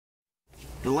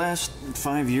The last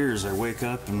 5 years, I wake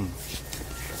up and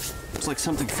it's like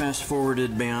something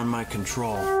fast-forwarded beyond my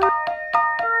control. Are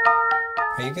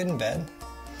you good in bed?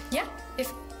 Yeah,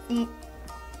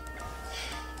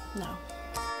 no.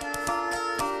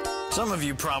 Some of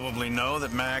you probably know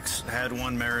that Max had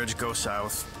one marriage go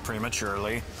south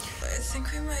prematurely. I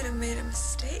think we might have made a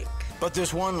mistake. But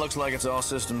this one looks like it's all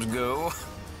systems go.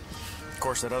 Of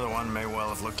course, that other one may well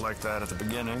have looked like that at the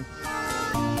beginning.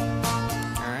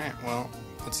 All right, well,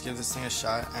 let's give this thing a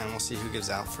shot, and we'll see who gives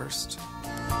out first.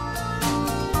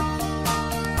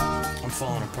 I'm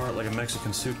falling apart like a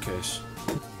Mexican suitcase.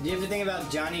 Do you ever think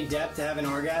about Johnny Depp to have an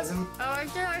orgasm? Oh, I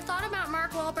did. I thought about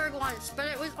Mark Wahlberg once, but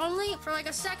it was only for like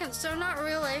a second, so not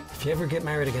really. If you ever get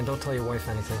married again, don't tell your wife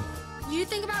anything. You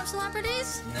think about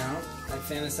celebrities? No, I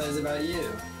fantasize about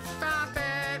you. Stop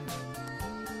it.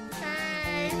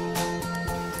 Hey.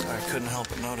 I couldn't help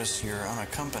but notice you're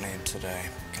unaccompanied today.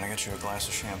 Can I get you a glass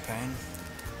of champagne?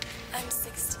 I'm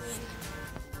 16.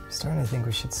 I'm starting to think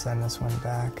we should send this one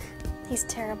back. He's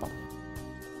terrible.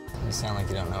 You sound like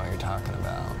you don't know what you're talking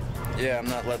about. Yeah, I'm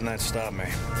not letting that stop me.